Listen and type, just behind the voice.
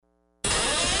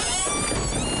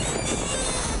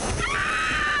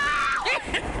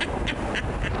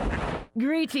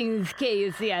Greetings,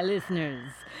 KUCI listeners.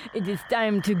 It is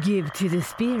time to give to the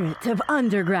spirit of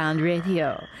underground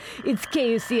radio. It's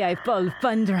KUCI Fall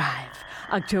Fun Drive,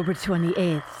 October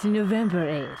 28th to November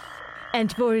 8th.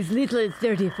 And for as little as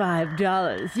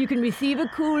 $35, you can receive a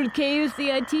cool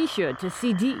KUCI t-shirt or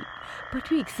CD. But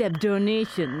we accept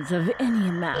donations of any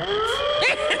amount.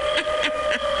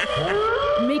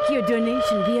 Make your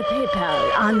donation via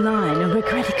PayPal, online, or by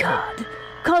credit card.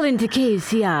 Call into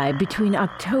KUCI between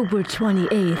October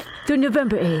 28th through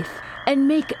November 8th and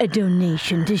make a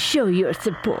donation to show your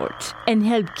support and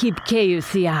help keep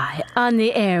KUCI on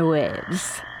the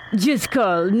airwaves. Just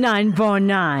call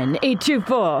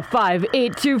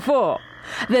 949-824-5824.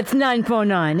 That's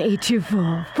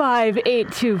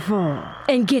 949-824-5824.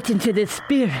 And get into the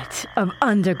spirit of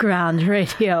underground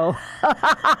radio.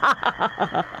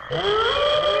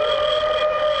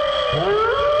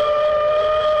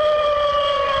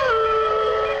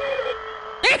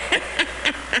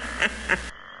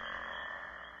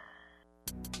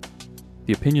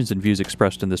 The opinions and views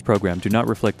expressed in this program do not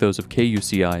reflect those of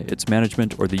KUCI, its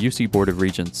management, or the UC Board of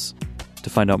Regents. To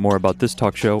find out more about this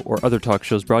talk show or other talk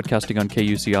shows broadcasting on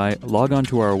KUCI, log on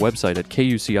to our website at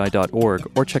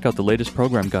kuci.org or check out the latest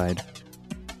program guide.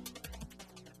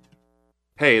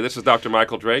 Hey, this is Dr.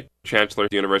 Michael Drake, Chancellor of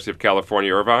the University of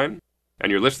California, Irvine,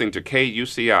 and you're listening to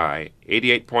KUCI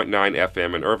 88.9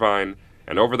 FM in Irvine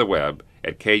and over the web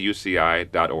at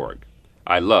kuci.org.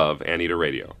 I love Anteater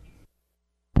Radio.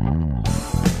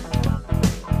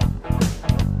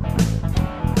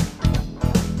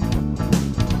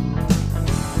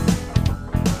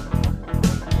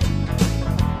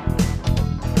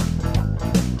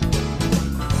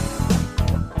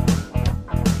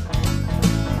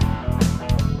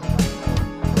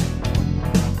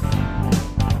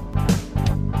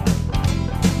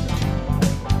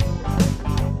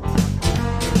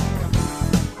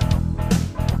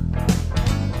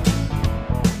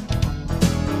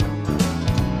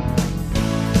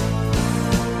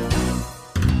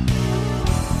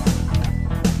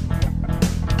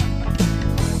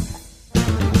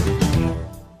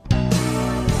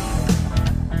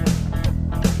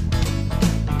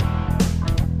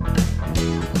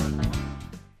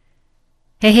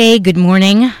 Hey, good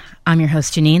morning. I'm your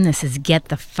host, Janine. This is Get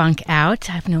the Funk Out.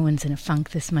 I hope no one's in a funk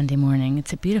this Monday morning.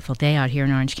 It's a beautiful day out here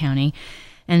in Orange County.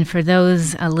 And for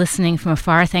those listening from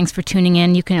afar, thanks for tuning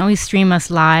in. You can always stream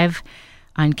us live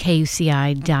on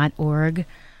kuci.org.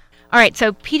 All right,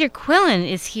 so Peter Quillen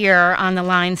is here on the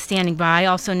line standing by,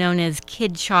 also known as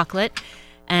Kid Chocolate,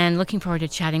 and looking forward to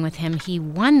chatting with him. He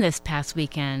won this past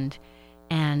weekend,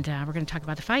 and we're going to talk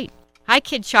about the fight. Hi,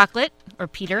 Kid Chocolate, or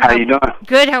Peter. How you doing?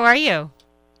 Good, how are you?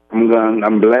 I'm good.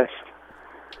 I'm blessed.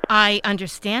 I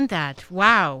understand that.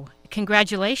 Wow.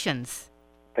 Congratulations.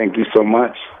 Thank you so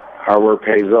much. Hard work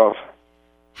pays off.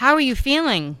 How are you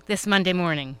feeling this Monday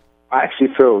morning? I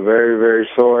actually feel very, very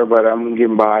sore, but I'm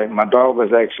getting by. My dog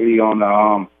was actually on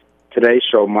the Today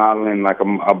Show modeling like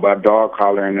a dog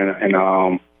collar and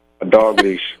a dog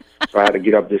leash. So I had to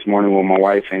get up this morning with my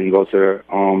wife and go to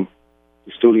the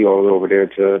studio over there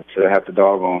to have the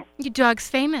dog on. Your dog's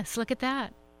famous. Look at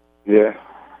that. Yeah.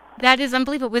 That is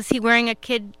unbelievable. Was he wearing a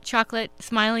Kid Chocolate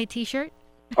Smiley T-shirt?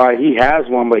 He has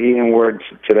one, but he didn't wear it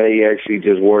today. He actually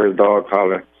just wore his dog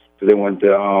collar. Because they went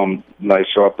to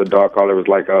show up the dog collar. It was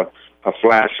like a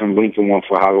flash and blinking one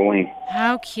for Halloween.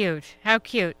 How cute. How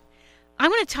cute. I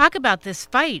want to talk about this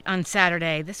fight on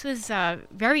Saturday. This was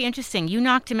very interesting. You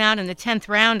knocked him out in the 10th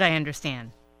round, I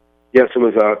understand. Yes, it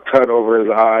was a cut over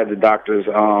his eye. The doctors,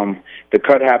 the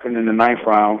cut happened in the 9th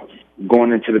round.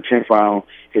 Going into the 10th round,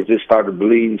 it just started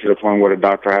bleeding to the point where the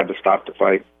doctor had to stop the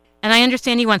fight. And I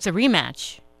understand he wants a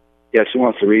rematch. Yes, he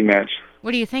wants a rematch.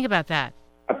 What do you think about that?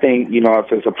 I think, if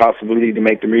there's a possibility to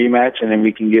make the rematch and then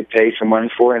we can get paid some money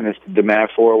for it and it's the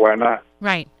demand for it, why not?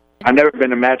 Right. I've never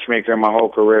been a matchmaker in my whole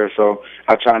career, so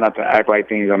I try not to act like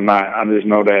things I'm not. I just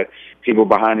know that people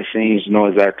behind the scenes know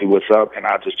exactly what's up, and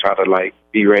I just try to,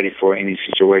 be ready for any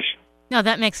situation. No,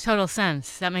 that makes total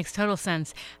sense. That makes total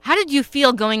sense. How did you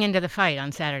feel going into the fight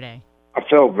on Saturday? I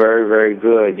felt very, very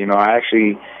good. I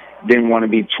actually didn't want to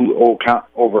be too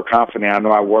overconfident. I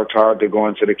know I worked hard to go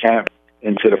into the camp,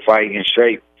 into the fight in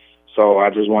shape. So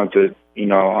I just wanted to,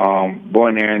 go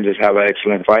in there and just have an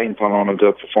excellent fight and put on a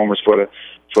good performance for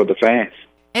the fans.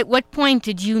 At what point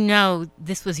did you know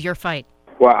this was your fight?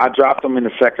 Well, I dropped him in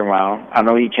the 2nd round. I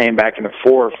know he came back in the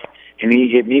 4th, and he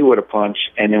hit me with a punch,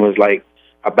 and it was like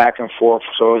a back and forth,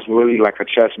 so it's really like a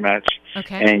chess match.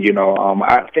 Okay. And,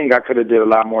 I think I could have did a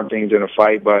lot more things in the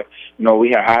fight, but,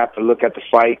 I have to look at the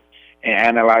fight and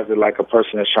analyze it like a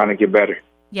person that's trying to get better.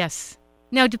 Yes.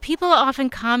 Now, do people often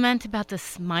comment about the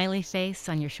smiley face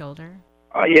on your shoulder?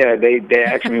 Yeah, they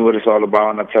ask me what it's all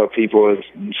about, and I tell people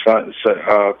it's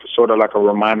sort of like a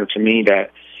reminder to me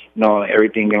that, you know,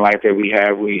 everything in life that we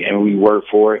have, we work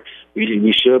for it.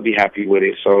 We should be happy with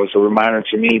it. So it's a reminder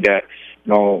to me that,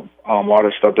 you know, all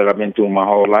the stuff that I've been through my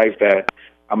whole life, that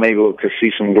I'm able to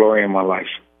see some glory in my life.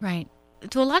 Right.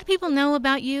 Do a lot of people know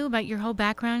about you, about your whole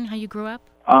background, how you grew up?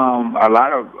 A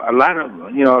lot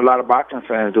of you know, a lot of boxing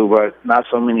fans do, but not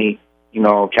so many, you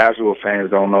know, casual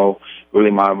fans don't know really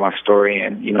my story.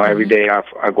 And, you know, every day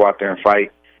I go out there and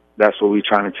fight. That's what we're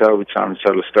trying to tell. We're trying to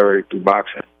tell the story through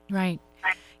boxing. Right.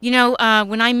 You know,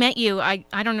 when I met you, I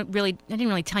didn't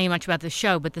really tell you much about the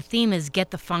show, but the theme is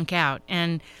Get the Funk Out.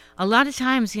 And a lot of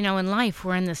times, you know, in life,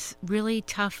 we're in this really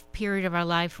tough period of our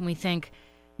life and we think,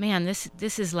 man,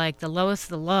 this is like the lowest of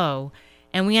the low,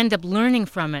 and we end up learning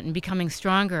from it and becoming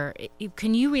stronger.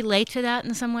 Can you relate to that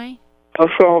in some way?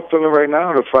 That's how I'm feeling right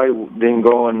now. The fight didn't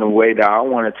go in the way that I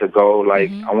wanted to go. Like,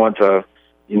 I want to,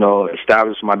 you know,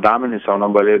 establish my dominance on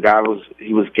him, but the guy was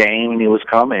game and he was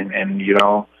coming, and, you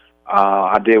know,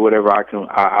 I did whatever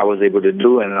I was able to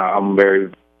do, and I'm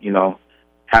very, you know,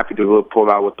 happy to pull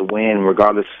out with the win,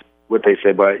 regardless what they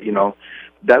say. But, you know,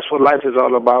 that's what life is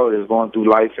all about, is going through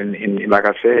life. And like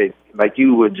I said, like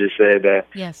you would just say that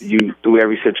you, through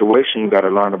every situation, you got to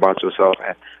learn about yourself.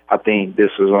 And I think this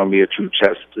is going to be a true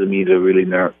test to me to really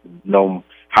know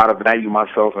how to value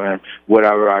myself, and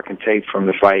whatever I can take from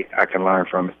the fight, I can learn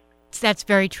from it. That's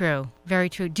very true. Very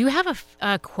true. Do you have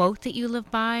a quote that you live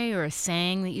by, or a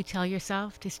saying that you tell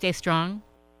yourself to stay strong?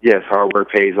 Yes, hard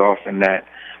work pays off, and that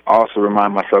I also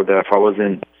remind myself that if I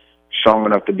wasn't strong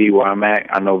enough to be where I'm at,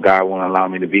 I know God won't allow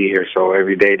me to be here. So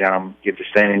every day that I get to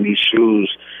stand in these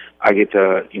shoes, I get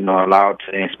to, you know, allow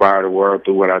to inspire the world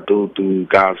through what I do, through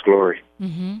God's glory.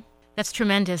 Mm-hmm. That's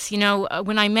tremendous. You know,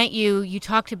 when I met you, you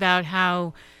talked about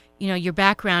how, you know, your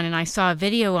background, and I saw a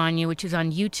video on you, which is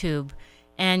on YouTube,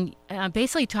 and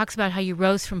basically talks about how you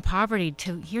rose from poverty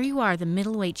to here you are, the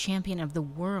middleweight champion of the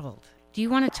world. Do you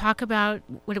want to talk about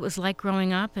what it was like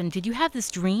growing up, and did you have this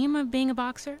dream of being a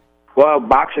boxer? Well,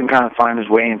 boxing kind of found its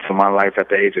way into my life at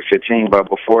the age of 15, but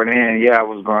before then, yeah, I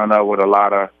was growing up with a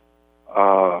lot of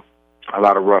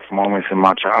rough moments in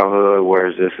my childhood, where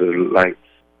it's just like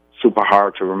super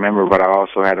hard to remember, but I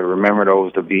also had to remember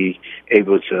those to be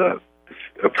able to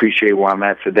appreciate where I'm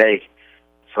at today.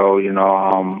 So, you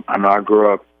know, I know I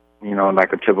grew up, you know,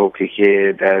 like a typical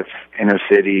kid that's inner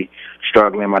city,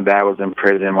 struggling. My dad was in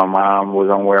prison. My mom was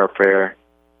on welfare.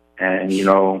 And, you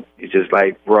know, it's just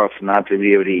like rough not to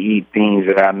be able to eat things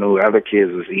that I knew other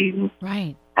kids was eating.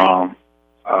 Right.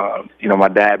 You know, my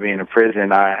dad being in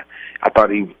prison, I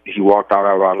thought he walked out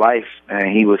of our life,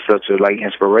 and he was such a, like,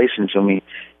 inspiration to me.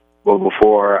 But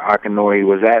before I could know where he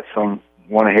was at,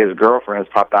 one of his girlfriends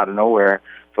popped out of nowhere,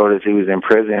 told us he was in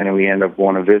prison, and we ended up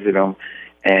going to visit him.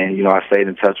 And, you know, I stayed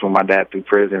in touch with my dad through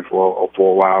prison for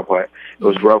a while, but it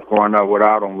was rough growing up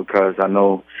without him, because I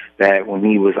know that when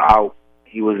he was out,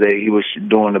 he was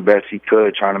doing the best he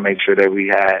could, trying to make sure that we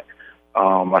had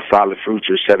a solid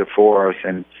future set it for us,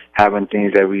 and having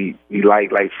things that we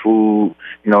like food.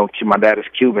 You know, my dad is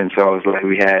Cuban, so it's like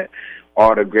we had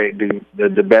all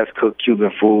the best cooked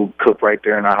Cuban food cooked right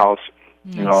there in our house.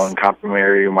 Nice. You know, in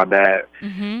complimentary with my dad.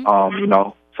 Mm-hmm. You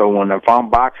know, so if I'm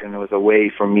boxing, it was a way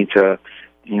for me to,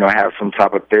 you know, have some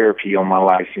type of therapy on my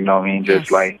life. You know what I mean? Yes.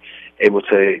 Just like able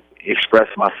to express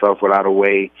myself without a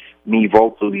way me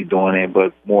vocally doing it,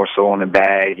 but more so on the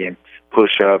bag and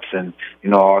push-ups and, you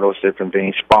know, all those different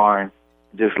things, sparring.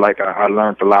 Just like I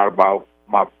learned a lot about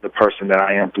the person that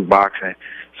I am through boxing.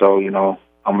 So, you know,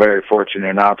 I'm very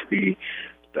fortunate now to be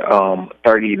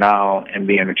 30 now and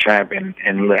being a champion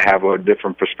and have a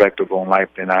different perspective on life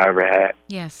than I ever had.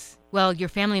 Yes. Well, your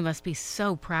family must be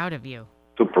so proud of you.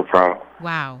 Super proud.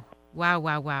 Wow.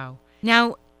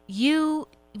 Now,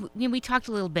 we talked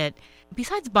a little bit.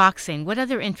 Besides boxing, what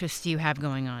other interests do you have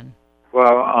going on? Well,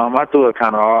 I do it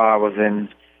kind of all. I was in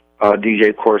a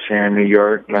DJ course here in New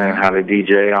York, learning how to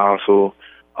DJ. I also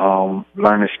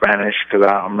learning Spanish, because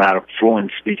I'm not a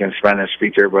fluent speaking Spanish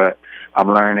speaker, but I'm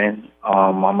learning.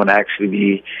 I'm going to actually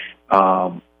be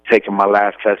taking my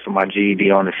last test for my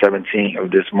GED on the 17th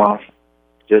of this month.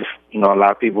 Just, you know, a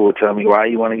lot of people will tell me, why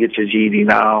you want to get your GED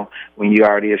now when you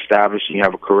already established and you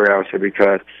have a career? I said,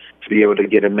 because to be able to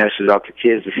get a message out to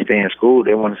kids to stay in school,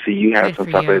 they want to see you have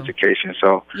some type of education.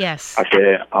 So yes. I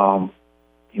said,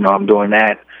 you know, I'm doing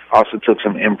that. I also took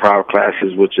some improv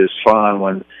classes, which is fun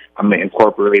when I'm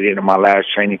incorporated in my last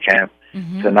training camp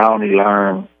to not only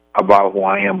learn about who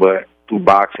I am, but through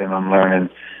boxing, I'm learning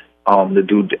to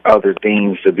do other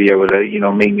things to be able to, you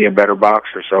know, make me a better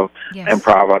boxer. So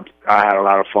improv, I had a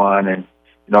lot of fun, and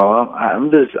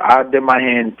I dip my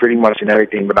hand pretty much in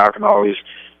everything, but I can always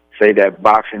say that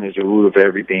boxing is the root of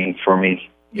everything for me.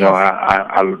 You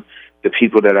know, the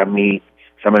people that I meet,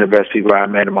 some of the best people I've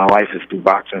met in my life is through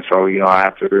boxing. So, I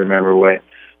have to remember what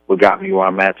got me where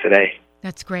I'm at today.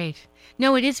 That's great.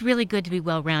 No, it is really good to be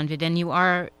well-rounded, and you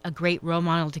are a great role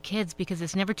model to kids because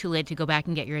it's never too late to go back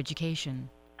and get your education.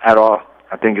 At all.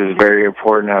 I think it's very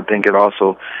important. I think it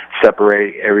also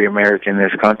separates every American in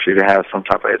this country to have some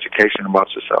type of education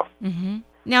about yourself. Mm-hmm.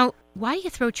 Now, why do you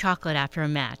throw chocolate after a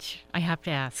match? I have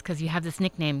to ask, because you have this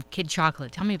nickname, Kid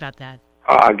Chocolate. Tell me about that.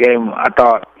 I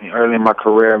thought early in my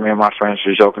career, me and my friends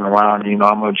were joking around.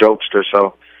 I'm a jokester,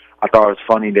 so I thought it was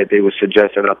funny that they would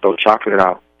suggest that I throw chocolate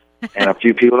out. And a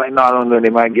few people like, no, I don't know, they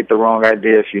might get the wrong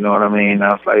idea, if you know what I mean.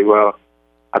 I was like, well,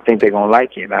 I think they're going to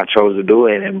like it, and I chose to do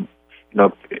it. And,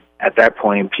 at that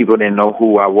point, people didn't know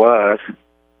who I was.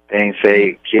 They didn't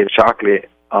say Kid Chocolate.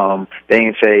 They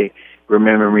didn't say,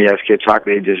 remember me as Kid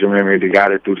Chocolate. They just remembered the guy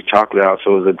that threw the chocolate out.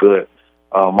 So it was a good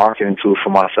marketing tool for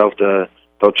myself to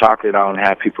throw chocolate out and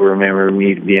have people remember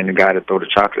me being the guy that threw the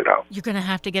chocolate out. You're going to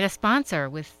have to get a sponsor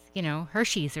with,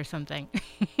 Hershey's or something.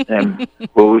 And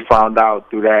what we found out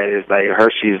through that is like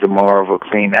Hershey's is more of a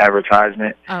clean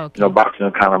advertisement. Oh, okay. Boxing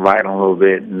will kind of ride on a little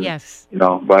bit. And, yes.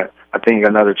 But I think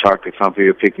another chocolate company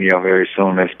will pick me up very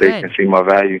soon as they can see my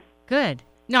value. Good.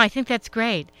 No, I think that's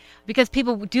great because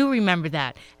people do remember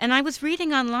that. And I was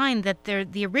reading online that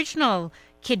the original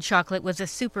Kid Chocolate was a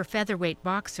super featherweight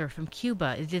boxer from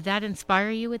Cuba. Did that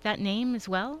inspire you with that name as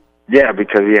well? Yeah,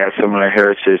 because he had similar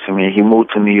heritage to me. He moved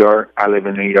to New York. I live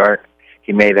in New York.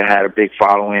 He had a big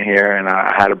following here, and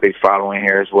I had a big following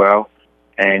here as well.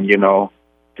 And,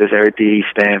 just everything he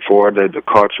stand for, the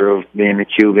culture of being a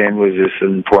Cuban was just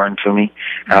important to me.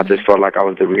 And I just felt like I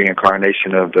was the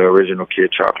reincarnation of the original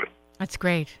Kid Chocolate. That's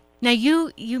great. Now,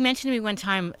 you mentioned to me one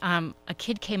time a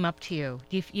kid came up to you.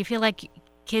 Do you feel like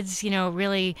kids,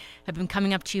 really have been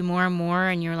coming up to you more and more,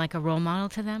 and you're like a role model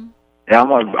to them? Yeah,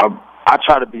 I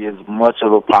try to be as much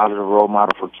of a positive role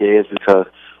model for kids because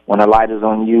when the light is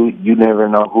on you, you never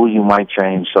know who you might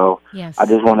change. So yes. I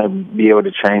just want to be able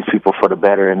to change people for the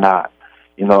better and not,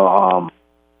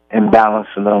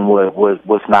 imbalancing them with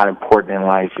what's not important in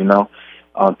life,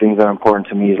 Things that are important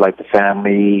to me is like the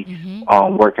family,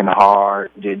 working hard,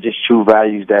 just true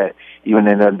values that even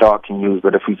an adult can use.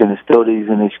 But if we can instill these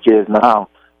in these kids now,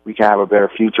 we can have a better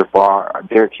future for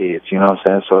their kids, you know what I'm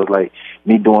saying? So it's like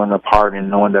me doing a part and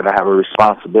knowing that I have a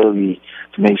responsibility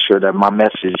to make sure that my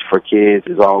message for kids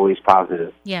is always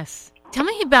positive. Yes. Tell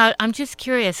me about, I'm just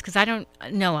curious because I don't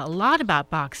know a lot about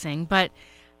boxing, but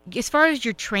as far as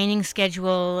your training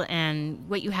schedule and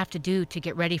what you have to do to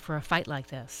get ready for a fight like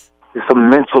this. It's a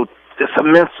mental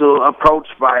approach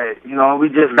by it. You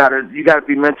gotta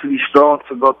be mentally strong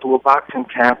to go through a boxing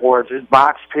camp or just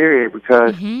box, period,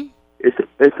 because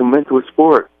it's a mental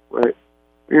sport. But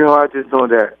I just know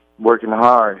that working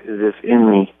hard is just in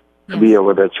me to be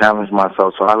able to challenge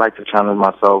myself. So I like to challenge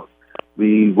myself.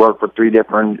 We work with 3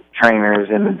 different trainers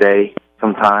in the day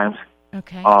sometimes.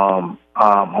 Okay.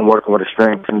 I'm working with a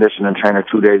strength conditioning trainer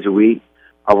 2 days a week.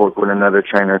 I work with another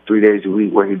trainer 3 days a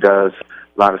week where he does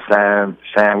a lot of sand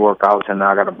workouts, and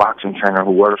I got a boxing trainer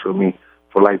who works with me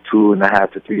for like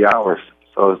 2.5 to 3 hours.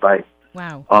 So it's like,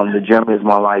 wow. The gym is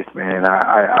my life, man.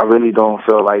 I really don't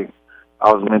feel like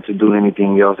I was meant to do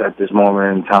anything else at this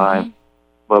moment in time,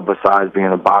 but besides being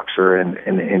a boxer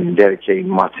and dedicating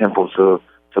my temple to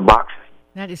boxing.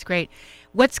 That is great.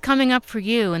 What's coming up for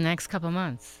you in the next couple of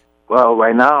months? Well,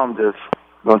 right now I'm just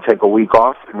going to take a week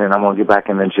off, and then I'm going to get back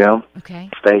in the gym. Okay.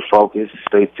 Stay focused,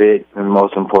 stay fit, and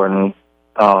most importantly,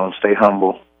 stay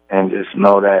humble, and just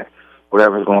know that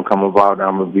whatever's going to come about,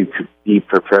 I'm going to be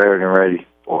prepared and ready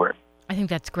for it. I think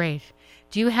that's great.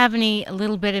 Do you have a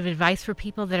little bit of advice for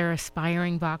people that are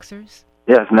aspiring boxers?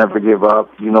 Yes, never give up.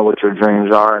 You know what your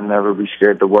dreams are, and never be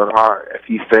scared to work hard. If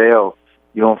you fail,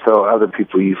 you don't fail other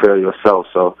people, you fail yourself.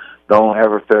 So don't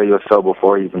ever fail yourself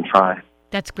before you even try.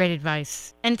 That's great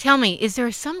advice. And tell me, is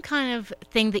there some kind of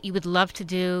thing that you would love to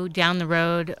do down the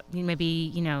road,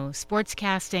 maybe, sports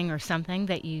casting or something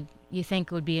that you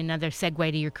think would be another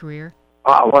segue to your career?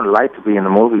 I would like to be in a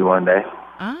movie one day.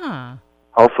 Ah.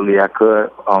 Hopefully I could,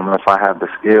 if I have the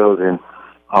skills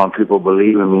and people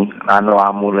believe in me. I know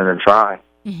I'm willing to try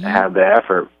and have the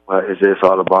effort, but it's just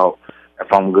all about if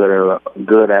I'm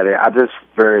good at it. I'm just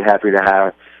very happy to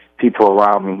have people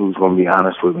around me who's going to be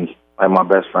honest with me, like my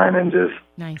best friend, and just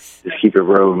keep it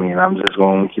real with me. And I'm just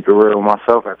going to keep it real with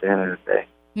myself at the end of the day.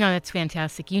 No, that's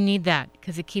fantastic. You need that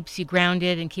because it keeps you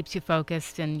grounded and keeps you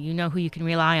focused, and you know who you can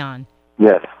rely on.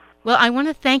 Yes. Well, I want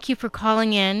to thank you for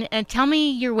calling in, and tell me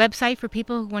your website for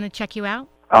people who want to check you out.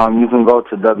 You can go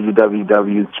to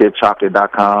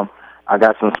www.kidchocolate.com. I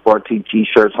got some Sport Tee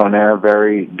T-shirts on there,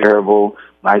 very durable,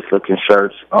 nice-looking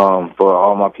shirts for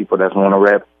all my people that want to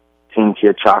rep Team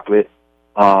Kid Chocolate.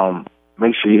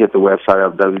 Make sure you hit the website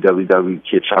of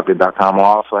www.kidchocolate.com. I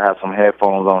also have some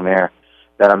headphones on there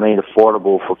that I made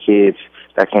affordable for kids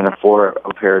that can't afford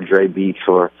a pair of Dre Beats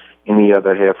or any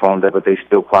other headphones, but they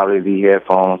still quality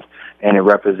headphones, and it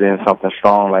represents something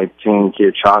strong like Team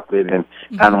Kid Chocolate and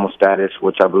Animal Status,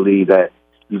 which I believe that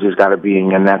you just got to be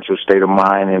in your natural state of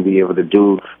mind and be able to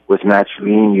do what's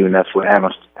naturally in you, and that's what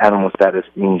Animal Status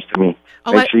means to me.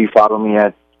 Make sure you follow me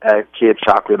at Kid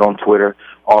Chocolate on Twitter.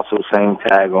 Also, same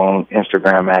tag on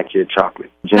Instagram at Kid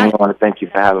Chocolate. Jenny, I want to thank you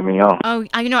for having me on. Oh,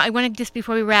 I want to, just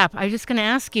before we wrap, I was just going to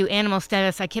ask you, Animal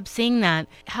Status, I kept seeing that.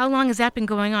 How long has that been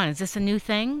going on? Is this a new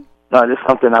thing? No, this is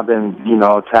something I've been,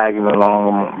 tagging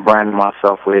along, branding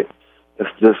myself with. It's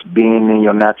just being in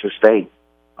your natural state.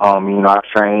 I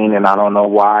train, and I don't know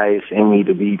why it's in me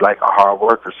to be like a hard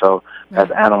worker. So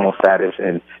that's Animal Status,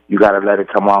 and you got to let it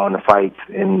come out in the fights.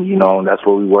 And, that's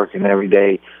what we're working every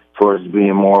day towards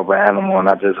being more of an animal. And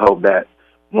I just hope that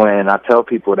when I tell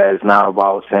people that it's not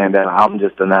about saying that I'm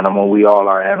just an animal, we all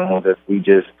are animals. If we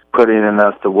just put it in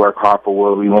us to work hard for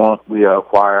what we want, we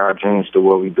acquire our dreams to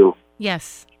what we do.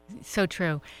 Yes, so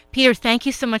true. Peter, thank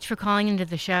you so much for calling into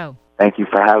the show. Thank you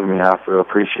for having me. I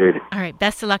appreciate it. All right.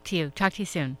 Best of luck to you. Talk to you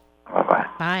soon. Bye-bye.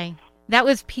 Bye. That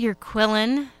was Peter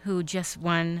Quillen, who just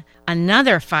won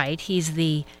another fight. He's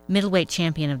the middleweight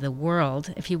champion of the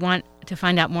world. If you want to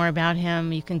find out more about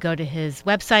him, you can go to his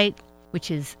website, which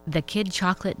is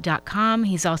thekidchocolate.com.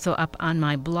 He's also up on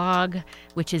my blog,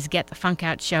 which is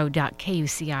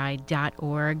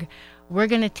getthefunkoutshow.kuci.org. We're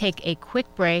going to take a quick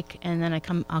break, and then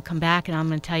I'll come back, and I'm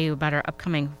going to tell you about our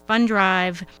upcoming fund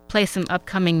drive, play some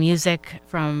upcoming music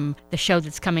from the show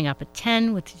that's coming up at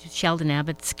 10 with Sheldon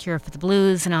Abbott's Cure for the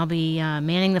Blues, and I'll be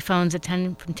manning the phones at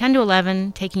 10 from 10 to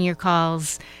 11, taking your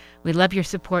calls. We love your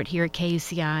support here at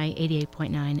KUCI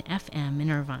 88.9 FM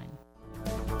in Irvine.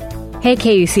 Hey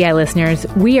KUCI listeners,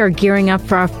 we are gearing up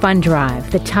for our fund drive,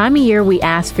 the time of year we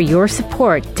ask for your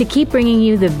support to keep bringing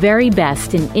you the very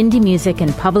best in indie music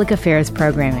and public affairs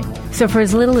programming. So for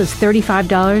as little as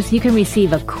 $35, you can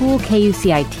receive a cool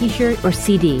KUCI t-shirt or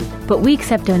CD, but we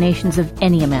accept donations of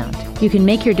any amount. You can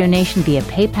make your donation via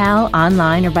PayPal,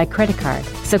 online, or by credit card.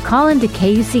 So call into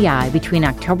KUCI between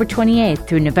October 28th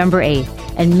through November 8th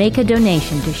and make a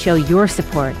donation to show your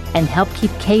support and help keep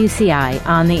KUCI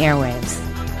on the airwaves.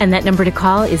 And that number to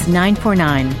call is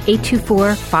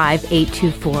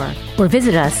 949-824-5824. Or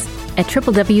visit us at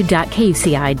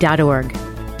www.kuci.org.